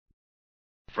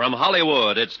From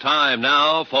Hollywood, it's time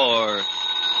now for...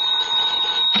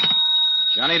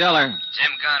 Johnny Dollar.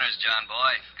 Tim Connors, John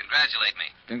boy. Congratulate me.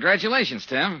 Congratulations,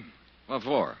 Tim. What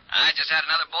for? I just had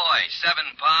another boy. 7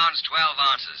 pounds, 12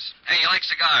 ounces. Hey, you like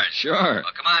cigars? Sure.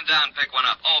 Well, come on down and pick one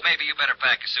up. Oh, maybe you better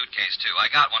pack a suitcase, too. I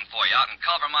got one for you out in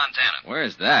Culver, Montana.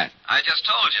 Where's that? I just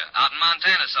told you. Out in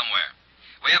Montana somewhere.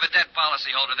 We have a debt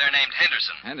policyholder there named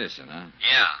Henderson. Henderson, huh?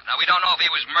 Yeah. Now, we don't know if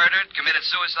he was murdered, committed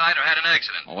suicide, or had an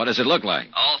accident. Well, what does it look like?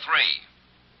 All three.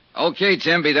 Okay,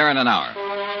 Tim, be there in an hour.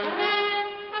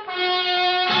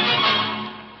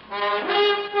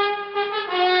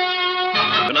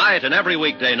 Tonight and every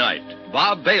weekday night,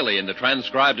 Bob Bailey in the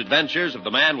transcribed adventures of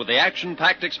the man with the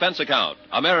action-packed expense account,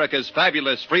 America's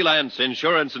fabulous freelance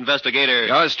insurance investigator.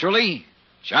 Yours truly,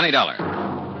 Johnny Dollar.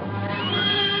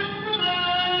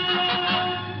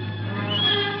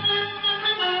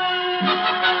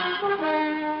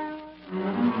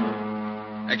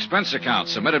 Expense account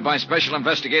submitted by Special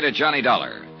Investigator Johnny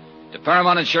Dollar to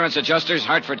Paramount Insurance Adjusters,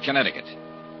 Hartford, Connecticut.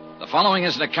 The following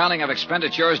is an accounting of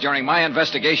expenditures during my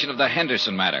investigation of the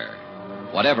Henderson matter,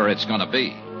 whatever it's going to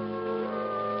be.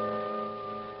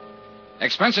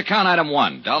 Expense account item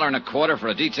 1, $1.25 for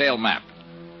a detailed map.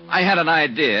 I had an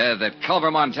idea that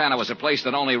Culver, Montana was a place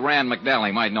that only Rand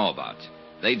McNally might know about.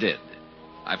 They did.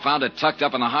 I found it tucked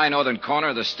up in the high northern corner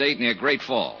of the state near Great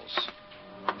Falls.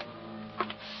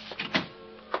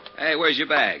 Hey, where's your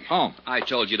bag? Home. I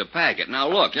told you to pack it. Now,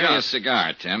 look, Give me a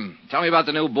cigar, Tim. Tell me about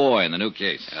the new boy and the new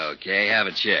case. Okay, have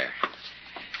a chair.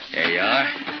 There you are.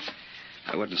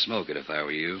 I wouldn't smoke it if I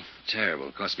were you. Terrible.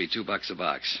 It cost me $2 a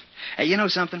box. Hey, you know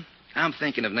something? I'm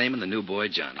thinking of naming the new boy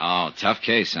Johnny. Oh, tough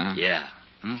case, huh? Yeah.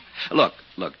 Look,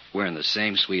 we're in the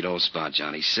same sweet old spot,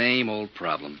 Johnny. Same old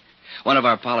problem. One of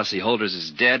our policy holders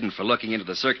is dead, and for looking into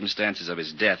the circumstances of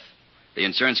his death, the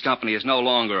insurance company is no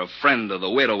longer a friend of the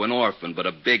widow and orphan, but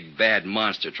a big, bad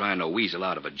monster trying to weasel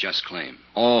out of a just claim.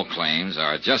 All claims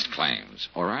are just claims.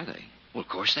 Or are they? Well, of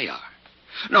course they are.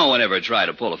 No one ever tried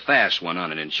to pull a fast one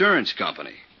on an insurance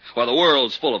company. Well, the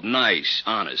world's full of nice,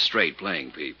 honest,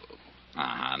 straight-playing people.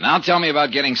 Uh-huh. Now tell me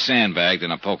about getting sandbagged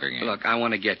in a poker game. Look, I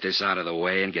want to get this out of the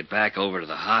way and get back over to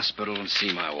the hospital and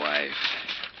see my wife.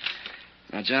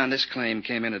 Now, John, this claim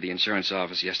came into the insurance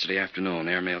office yesterday afternoon,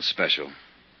 airmail special.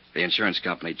 The insurance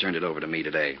company turned it over to me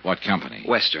today. What company?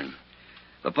 Western.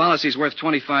 The policy's worth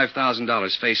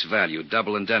 $25,000 face value,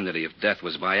 double indemnity if death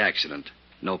was by accident.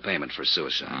 No payment for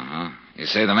suicide. Uh-huh. You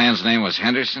say the man's name was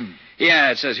Henderson?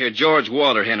 Yeah, it says here, George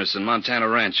Walter Henderson, Montana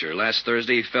rancher. Last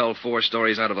Thursday, he fell 4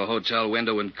 stories out of a hotel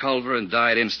window in Culver and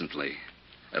died instantly.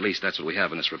 At least that's what we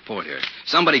have in this report here.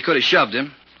 Somebody could have shoved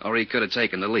him, or he could have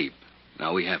taken the leap.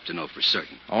 Now, we have to know for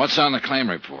certain. Oh, what's on the claim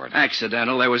report?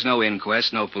 Accidental. There was no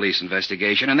inquest, no police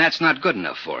investigation, and that's not good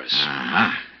enough for us.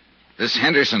 Uh-huh. This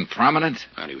Henderson prominent?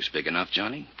 And he was big enough,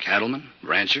 Johnny. Cattleman,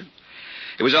 rancher.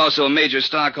 He was also a major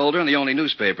stockholder in the only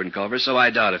newspaper in Culver, so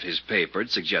I doubt if his paper'd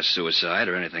suggest suicide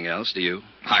or anything else. Do you?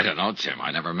 I don't know, Tim.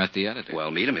 I never met the editor. Well,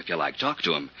 meet him if you like. Talk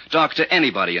to him. Talk to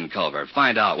anybody in Culver.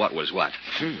 Find out what was what.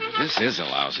 This is a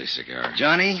lousy cigar.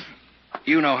 Johnny,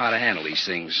 you know how to handle these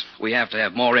things. We have to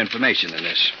have more information than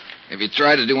this. Have you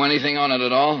tried to do anything on it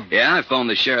at all? Yeah, I phoned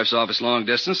the sheriff's office long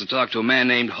distance and talked to a man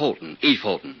named Holton, Eve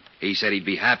Holton. He said he'd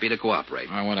be happy to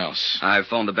cooperate. What else? I've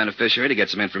phoned the beneficiary to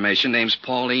get some information. Name's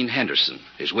Pauline Henderson,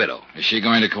 his widow. Is she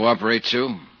going to cooperate,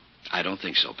 too? I don't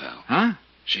think so, pal. Huh?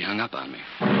 She hung up on me.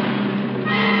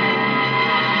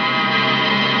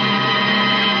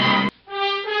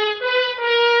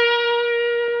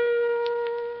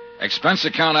 Expense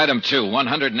account item 2,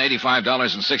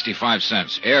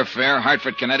 $185.65. Airfare,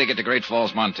 Hartford, Connecticut to Great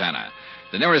Falls, Montana.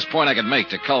 The nearest point I could make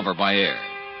to Culver by air.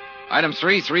 Item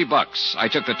 3, $3. I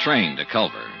took the train to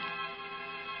Culver.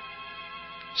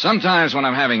 Sometimes when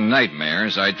I'm having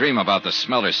nightmares, I dream about the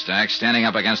smelter stack standing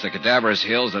up against the cadaverous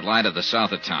hills that lie to the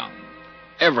south of town.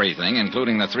 Everything,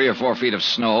 including the 3 or 4 feet of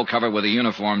snow covered with a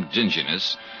uniform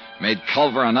dinginess, made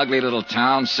Culver an ugly little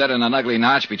town set in an ugly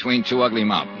notch between 2 ugly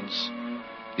mountains.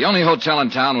 The only hotel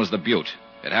in town was the Butte.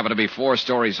 It happened to be 4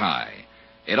 stories high.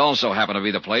 It also happened to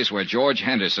be the place where George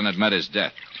Henderson had met his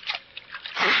death.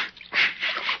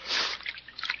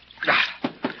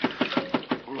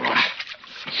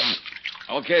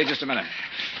 Okay, just a minute.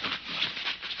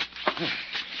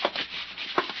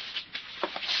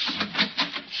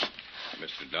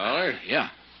 Mr. Dollar? Yeah.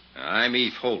 I'm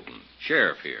Eve Holton,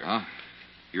 sheriff here. Huh?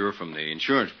 You're from the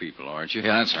insurance people, aren't you?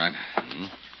 Yeah, that's right.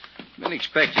 Been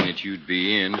expecting that you'd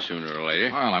be in sooner or later.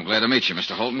 Well, I'm glad to meet you,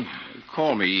 Mr. Holton.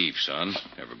 Call me Eve, son.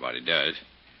 Everybody does.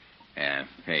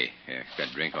 Hey, got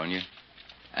a drink on you?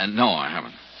 No, I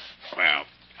haven't. Well,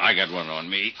 I got one on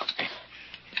me.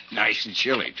 Nice and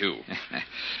chilly, too.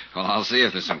 Well, I'll see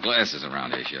if there's some glasses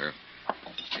around here, Sheriff.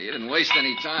 You didn't waste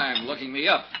any time looking me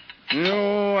up.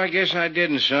 No, I guess I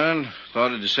didn't, son.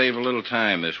 Thought it'd save a little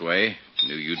time this way.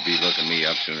 Knew you'd be looking me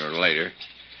up sooner or later.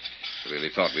 Really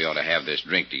thought we ought to have this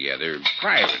drink together.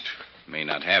 Private. May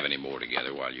not have any more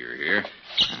together while you're here.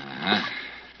 Uh-huh.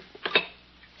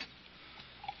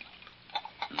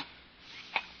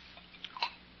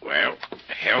 Well,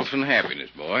 health and happiness,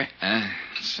 boy.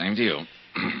 Same to you.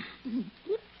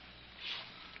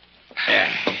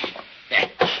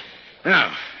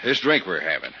 Now, this drink we're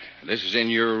having. This is in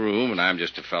your room, and I'm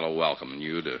just a fellow welcoming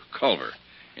you to Culver.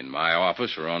 In my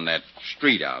office or on that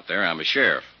street out there, I'm a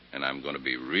sheriff, and I'm going to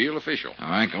be real official. All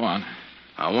right, go on.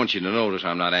 I want you to notice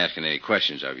I'm not asking any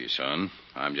questions of you, son.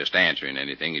 I'm just answering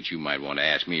anything that you might want to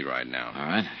ask me right now. All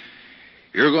right.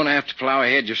 You're going to have to plow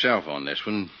ahead yourself on this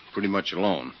one, pretty much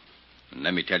alone. And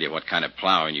let me tell you what kind of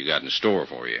plowing you got in store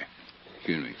for you.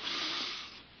 Excuse me.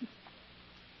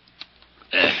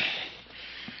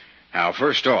 Now,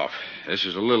 first off, this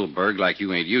is a little burg like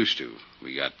you ain't used to.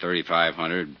 We got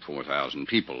 3,500, 4,000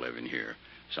 people living here.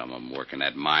 Some of them working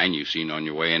that mine you've seen on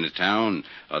your way into town.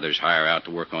 Others hire out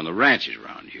to work on the ranches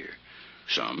around here.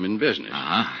 Some in business.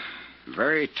 Uh-huh.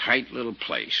 Very tight little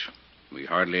place. We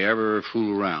hardly ever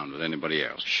fool around with anybody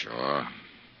else. Sure.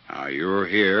 Now, you're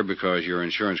here because your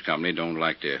insurance company don't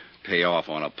like to pay off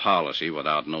on a policy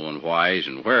without knowing whys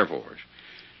and wherefores.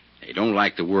 They don't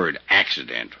like the word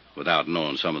accident without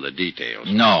knowing some of the details.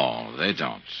 No, they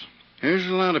don't. There's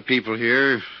a lot of people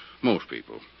here, most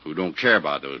people, who don't care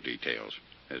about those details.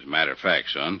 As a matter of fact,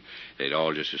 son, they'd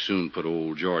all just as soon put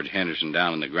old George Henderson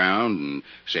down in the ground and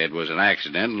say it was an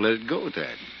accident and let it go at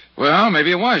that. Well,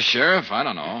 maybe it was, Sheriff. I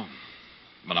don't know.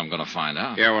 But I'm going to find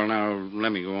out. Yeah, well, now,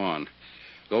 let me go on.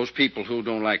 Those people who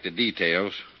don't like the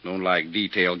details don't like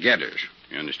detail getters.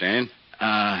 You understand?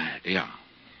 Yeah.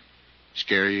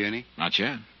 Scare you any? Not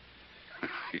yet.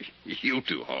 You'll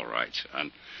do all right,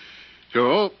 son.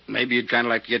 So, maybe you'd kind of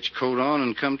like to get your coat on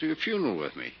and come to a funeral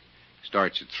with me.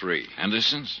 Starts at 3.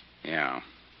 Henderson's? Yeah.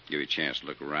 Give you a chance to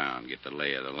look around, get the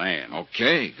lay of the land.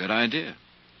 Okay, good idea.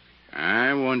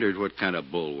 I wondered what kind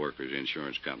of bull workers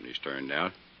insurance companies turned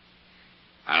out.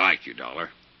 I like you, Dollar.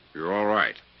 You're all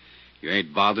right. You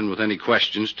ain't bothering with any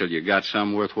questions till you got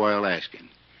some worthwhile asking.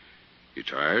 You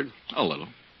tired? A little.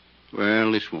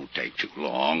 Well, this won't take too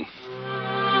long.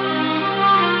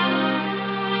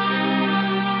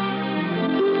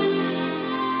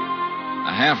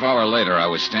 A half hour later, I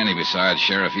was standing beside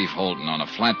Sheriff Eve Holden on a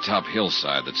flat-top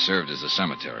hillside that served as a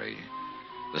cemetery.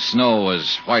 The snow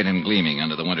was white and gleaming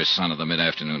under the winter sun of the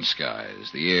mid-afternoon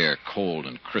skies, the air cold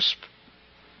and crisp.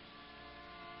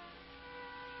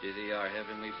 To thee, our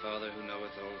heavenly Father, who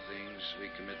knoweth all things, we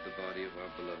commit the body of our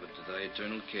beloved to thy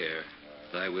eternal care.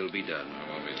 Thy will be done.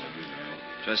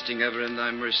 Trusting ever in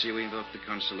thy mercy, we invoke the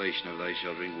consolation of thy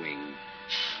sheltering wing.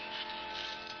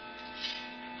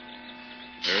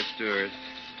 Earth to earth,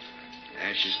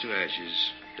 ashes to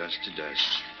ashes, dust to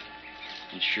dust.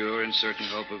 In sure and certain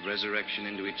hope of resurrection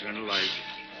into eternal life,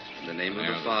 in the name of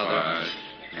the Father,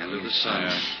 and of the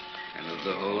Son, and of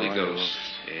the Holy Ghost.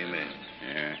 Amen.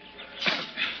 Yeah.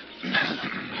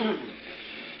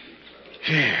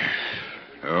 Here.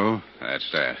 Oh, that's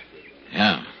that.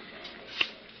 Yeah.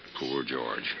 Poor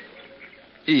George.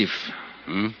 Eve.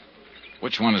 Hmm?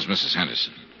 Which one is Mrs.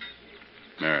 Henderson?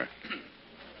 There.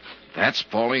 That's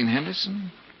Pauline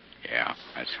Henderson? Yeah,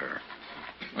 that's her.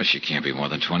 Well, she can't be more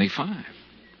than 25.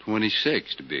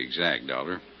 26, to be exact,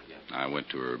 Dollar. I went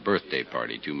to her birthday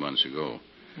party 2 months ago.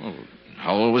 Well,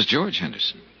 how old was George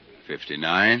Henderson?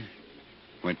 59.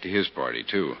 Went to his party,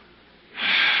 too.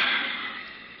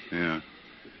 Yeah.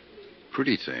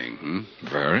 Pretty thing, hmm?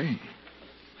 Very.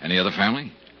 Any other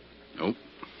family? Nope.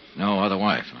 No other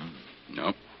wife, huh?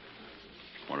 Nope.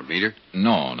 Want to meet her?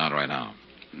 No, not right now.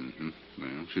 Mm-hmm.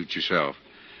 Well, suit yourself.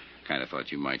 Kind of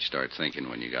thought you might start thinking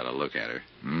when you got a look at her.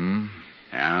 Hmm?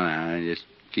 Now, just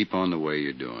keep on the way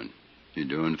you're doing. You're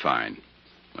doing fine.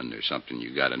 When there's something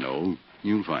you got to know,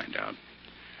 you'll find out.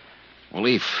 Well,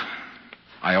 Eve,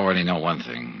 I already know one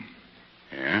thing.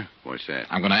 Yeah? What's that?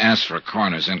 I'm going to ask for a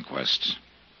coroner's inquest.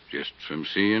 Just from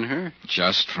seeing her?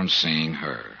 Just from seeing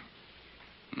her.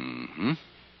 Mm-hmm.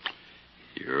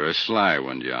 You're a sly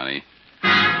one, Johnny.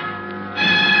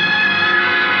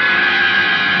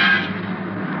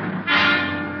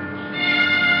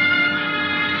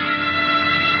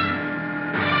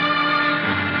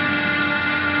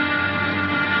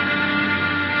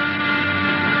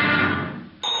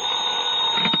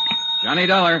 Johnny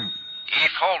Dollar.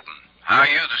 Eve Holden, how are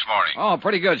you this morning? Oh,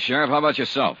 pretty good, Sheriff. How about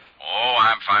yourself? Oh,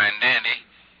 I'm fine, dandy.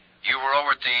 You were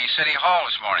over at the City Hall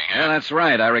this morning, huh? Yeah, that's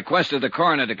right. I requested the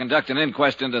coroner to conduct an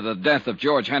inquest into the death of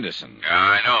George Henderson. Yeah,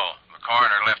 I know. The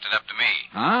coroner left it up to me.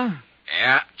 Huh?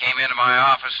 Yeah, came into my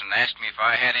office and asked me if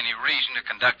I had any reason to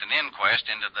conduct an inquest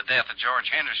into the death of George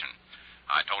Henderson.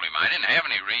 I told him I didn't have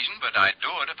any reason, but I'd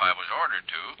do it if I was ordered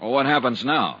to. Well, what happens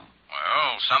now?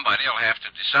 Well, somebody will have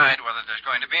to decide whether there's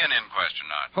going to be an inquest or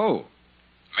not. Who?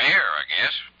 Mayor, I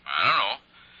guess. I don't know.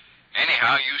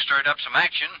 Anyhow, you stirred up some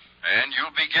action, and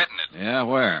you'll be getting it. Yeah,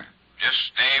 where? Just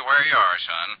stay where you are,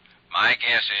 son. My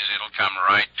guess is it'll come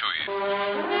right to you.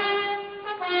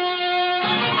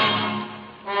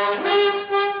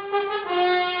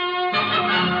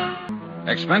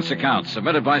 Expense account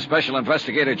submitted by Special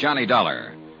Investigator Johnny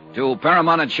Dollar to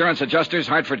Paramount Insurance Adjusters,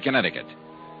 Hartford, Connecticut.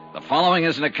 The following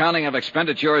is an accounting of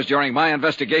expenditures during my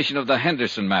investigation of the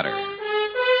Henderson matter.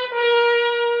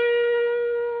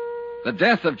 The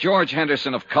death of George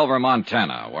Henderson of Culver,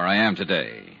 Montana, where I am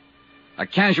today. A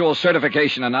casual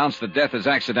certification announced that death is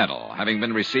accidental, having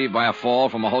been received by a fall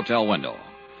from a hotel window.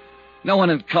 No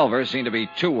one in Culver seemed to be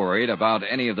too worried about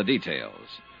any of the details.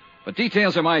 But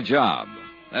details are my job.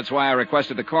 That's why I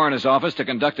requested the coroner's office to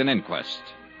conduct an inquest.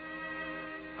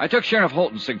 I took Sheriff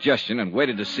Holton's suggestion and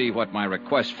waited to see what my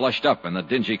request flushed up in the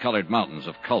dingy-colored mountains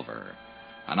of Culver.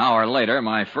 An hour later,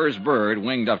 my first bird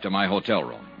winged up to my hotel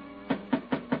room.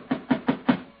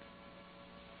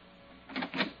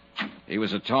 He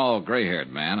was a tall,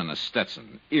 gray-haired man in a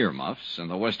Stetson, earmuffs,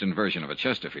 and the western version of a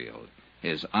Chesterfield.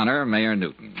 His Honor, Mayor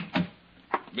Newton.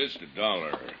 Mr.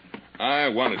 Dollar, I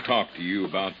want to talk to you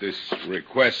about this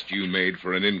request you made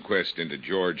for an inquest into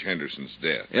George Henderson's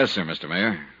death. Yes, sir, Mr.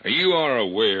 Mayor. You are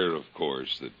aware, of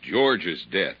course, that George's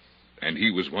death, and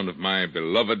he was one of my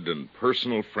beloved and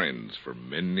personal friends for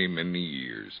many, many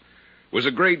years, was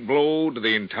a great blow to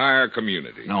the entire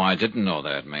community. No, I didn't know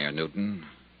that, Mayor Newton.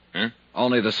 Huh?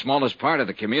 Only the smallest part of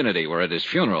the community were at his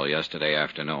funeral yesterday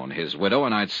afternoon. His widow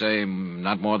and I'd say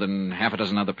not more than half a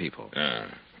dozen other people. Well,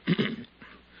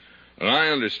 I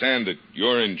understand that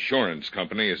your insurance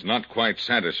company is not quite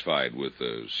satisfied with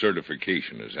the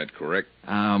certification. Is that correct?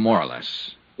 More or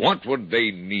less. What would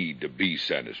they need to be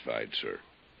satisfied, sir?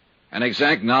 An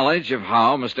exact knowledge of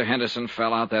how Mr. Henderson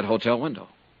fell out that hotel window.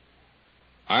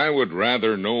 I would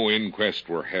rather no inquest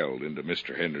were held into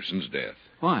Mr. Henderson's death.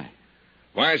 Why?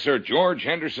 Why, sir, George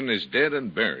Henderson is dead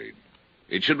and buried.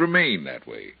 It should remain that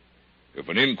way. If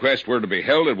an inquest were to be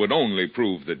held, it would only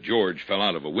prove that George fell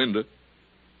out of a window.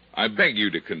 I beg you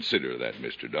to consider that,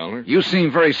 Mr. Dollar. You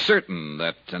seem very certain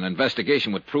that an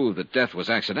investigation would prove that death was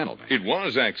accidental, Mayor. It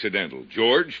was accidental.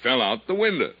 George fell out the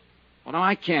window. Well, now,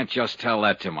 I can't just tell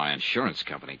that to my insurance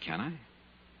company, can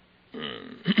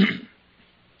I?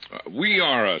 We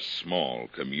are a small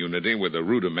community with a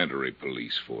rudimentary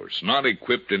police force, not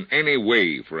equipped in any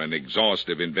way for an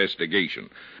exhaustive investigation,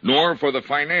 nor for the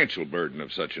financial burden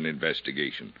of such an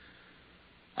investigation.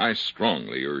 I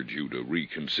strongly urge you to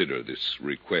reconsider this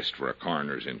request for a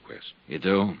coroner's inquest. You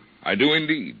do? I do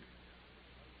indeed.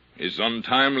 His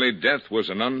untimely death was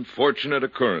an unfortunate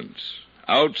occurrence,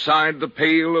 outside the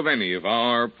pale of any of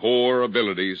our poor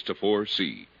abilities to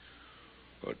foresee.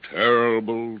 A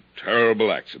terrible,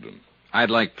 terrible accident. I'd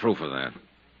like proof of that.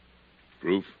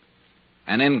 Proof?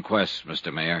 An inquest,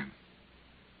 Mr. Mayor.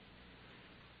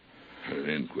 An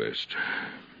inquest.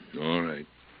 All right.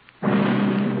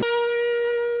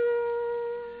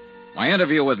 My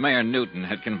interview with Mayor Newton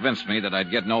had convinced me that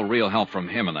I'd get no real help from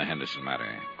him in the Henderson matter.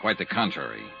 Quite the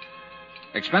contrary.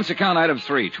 Expense account item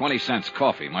 3, 20 cents,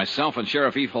 coffee. Myself and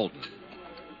Sheriff Eve Holton.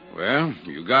 Well,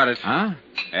 you got it. Huh?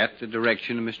 At the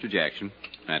direction of Mr. Jackson.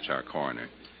 That's our coroner.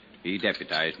 He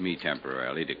deputized me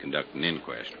temporarily to conduct an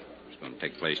inquest. It's going to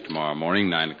take place tomorrow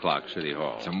morning, 9 o'clock, City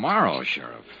Hall. Tomorrow,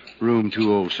 Sheriff. Room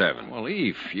 207. Well,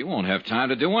 Eve, you won't have time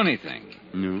to do anything.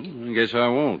 No, I guess I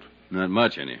won't. Not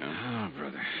much, anyhow. Oh,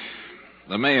 brother.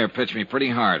 The mayor pitched me pretty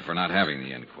hard for not having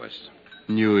the inquest.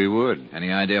 Knew he would.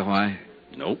 Any idea why?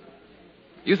 Nope.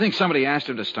 You think somebody asked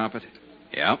him to stop it?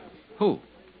 Yeah. Who?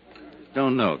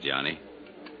 Don't know, Johnny.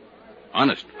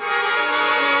 Honest.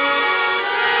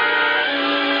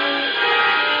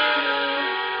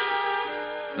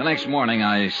 The next morning,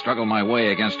 I struggled my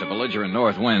way against a belligerent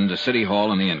north wind to City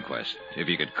Hall and the inquest, if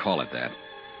you could call it that.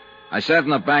 I sat in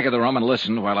the back of the room and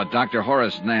listened while a Dr.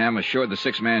 Horace Nam assured the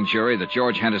six-man jury that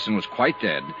George Henderson was quite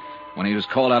dead when he was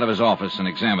called out of his office and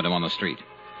examined him on the street.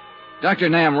 Dr.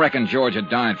 Nam reckoned George had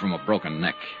died from a broken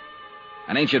neck.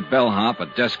 An ancient bellhop, a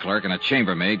desk clerk, and a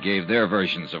chambermaid gave their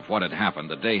versions of what had happened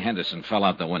the day Henderson fell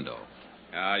out the window.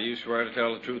 You swear to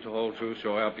tell the truth, the whole truth,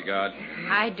 so help you God?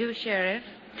 I do, Sheriff.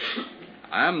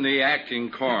 I'm the acting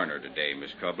coroner today,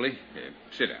 Miss Cobley.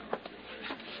 Sit down.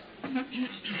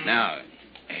 Now,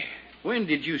 When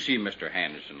did you see Mr.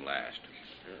 Henderson last?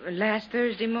 Last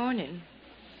Thursday morning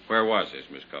Where was this,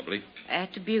 Miss Cubley?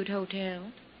 at the Butte Hotel.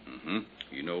 Mm-hmm.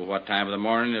 You know what time of the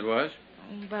morning it was?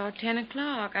 About 10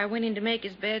 o'clock. I went in to make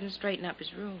his bed and straighten up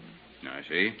his room. I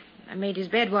see. I made his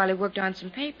bed while he worked on some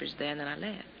papers there, and then I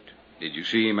left. Did you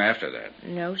see him after that?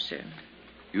 No, sir.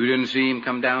 You didn't see him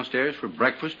come downstairs for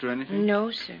breakfast or anything?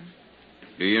 No, sir.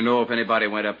 Do you know if anybody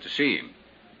went up to see him?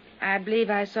 I believe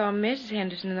I saw Mrs.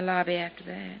 Henderson in the lobby after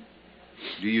that.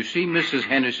 Do you see Mrs.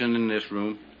 Henderson in this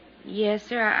room? Yes,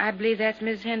 sir. I believe that's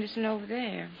Mrs. Henderson over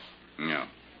there. No,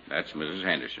 that's Mrs.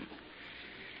 Henderson.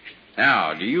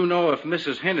 Now, do you know if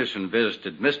Mrs. Henderson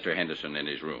visited Mr. Henderson in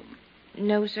his room?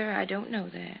 No, sir. I don't know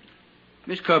that.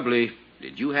 Miss Cubley,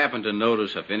 did you happen to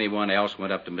notice if anyone else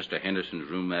went up to Mr. Henderson's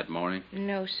room that morning?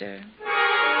 No, sir.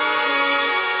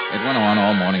 It went on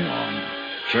all morning long.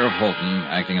 Sheriff Holton,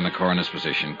 acting in the coroner's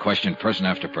position, questioned person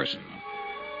after person.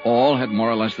 All had more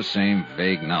or less the same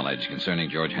vague knowledge concerning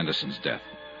George Henderson's death.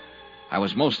 I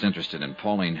was most interested in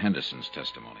Pauline Henderson's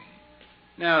testimony.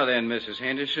 Now then, Mrs.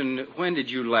 Henderson, when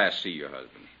did you last see your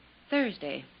husband?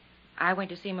 Thursday. I went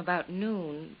to see him about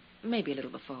noon, maybe a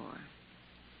little before.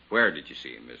 Where did you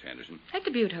see him, Miss Henderson? At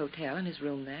the Butte Hotel, in his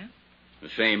room there. The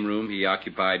same room he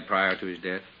occupied prior to his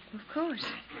death? Of course.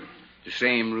 The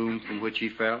same room from which he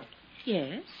fell?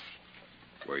 Yes.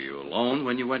 Were you alone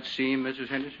when you went to see him, Mrs.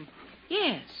 Henderson?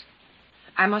 Yes.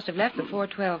 I must have left before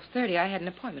 12:30. I had an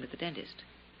appointment at the dentist.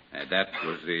 That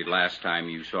was the last time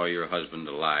you saw your husband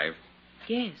alive?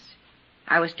 Yes.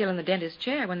 I was still in the dentist's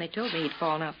chair when they told me he'd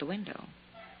fallen out the window.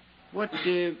 What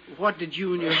did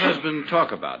you and your husband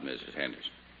talk about, Mrs.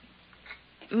 Henderson?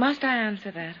 Must I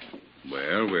answer that?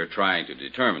 Well, we're trying to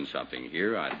determine something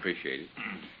here. I'd appreciate it.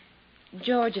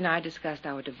 George and I discussed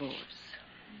our divorce.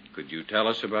 Could you tell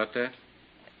us about that?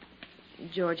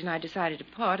 George and I decided to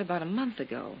part about a month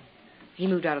ago. He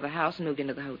moved out of the house and moved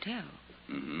into the hotel.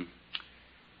 Mm-hmm.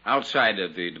 Outside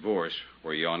of the divorce,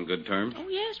 were you on good terms? Oh,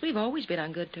 yes, we've always been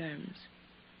on good terms.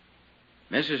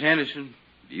 Mrs. Henderson,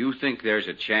 do you think there's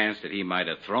a chance that he might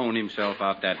have thrown himself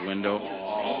out that window?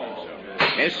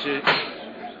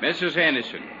 Mrs.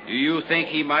 Henderson, do you think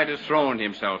he might have thrown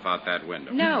himself out that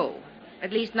window? No.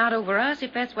 At least not over us,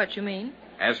 if that's what you mean.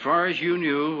 As far as you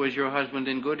knew, was your husband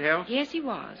in good health? Yes, he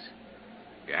was.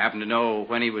 You happen to know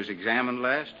when he was examined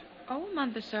last? Oh, a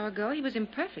month or so ago. He was in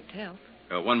perfect health.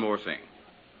 One more thing.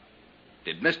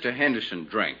 Did Mr. Henderson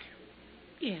drink?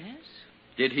 Yes.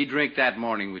 Did he drink that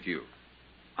morning with you?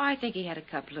 I think he had a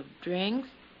couple of drinks.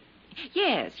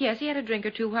 Yes, he had a drink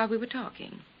or two while we were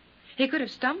talking. He could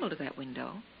have stumbled to that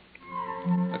window.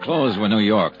 The clothes were New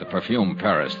York, the perfume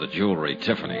Paris, the jewelry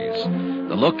Tiffany's.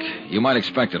 The look, you might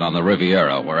expect it on the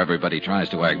Riviera, where everybody tries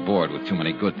to act bored with too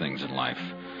many good things in life.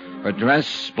 Her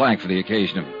dress, black for the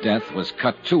occasion of death, was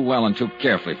cut too well and too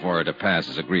carefully for her to pass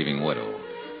as a grieving widow.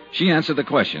 She answered the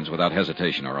questions without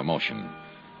hesitation or emotion.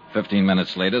 15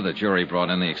 minutes later, the jury brought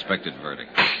in the expected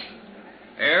verdict.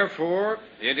 Therefore,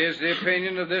 it is the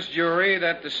opinion of this jury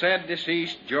that the said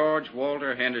deceased, George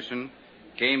Walter Henderson,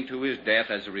 came to his death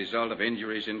as a result of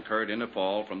injuries incurred in a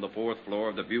fall from the fourth floor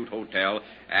of the Butte Hotel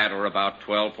at or about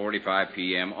 12:45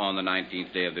 p.m. on the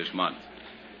 19th day of this month.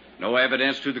 No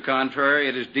evidence to the contrary,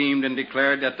 it is deemed and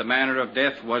declared that the manner of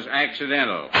death was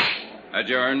accidental.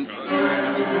 Adjourned.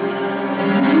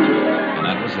 And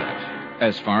that was it.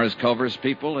 As far as Culver's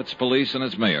people, its police and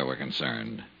its mayor were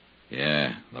concerned.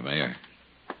 Yeah, the mayor.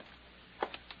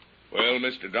 Well,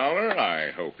 Mr. Dollar,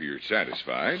 I hope you're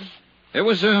satisfied. It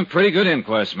was a pretty good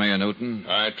inquest, Mayor Newton.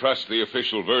 I trust the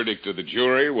official verdict of the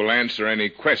jury will answer any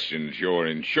questions your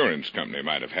insurance company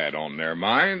might have had on their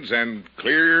minds and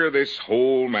clear this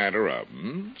whole matter up.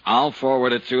 I'll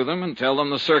forward it to them and tell them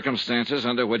the circumstances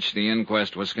under which the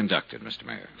inquest was conducted, Mr.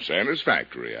 Mayor.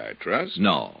 Satisfactory, I trust.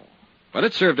 No, but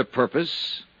it served a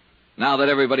purpose. Now that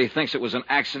everybody thinks it was an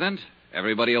accident,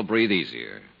 everybody will breathe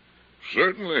easier.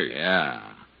 Certainly. Yeah.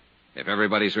 If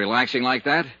everybody's relaxing like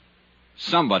that,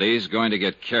 somebody's going to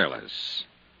get careless.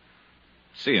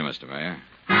 See you, Mr. Mayor.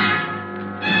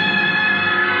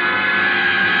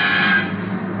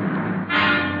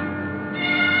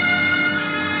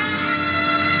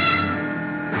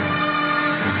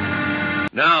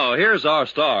 Now, here's our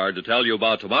star to tell you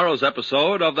about tomorrow's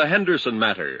episode of The Henderson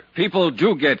Matter. People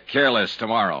do get careless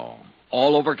tomorrow,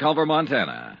 all over Culver,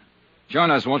 Montana. Join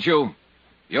us, won't you?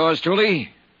 Yours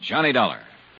truly, Johnny Dollar.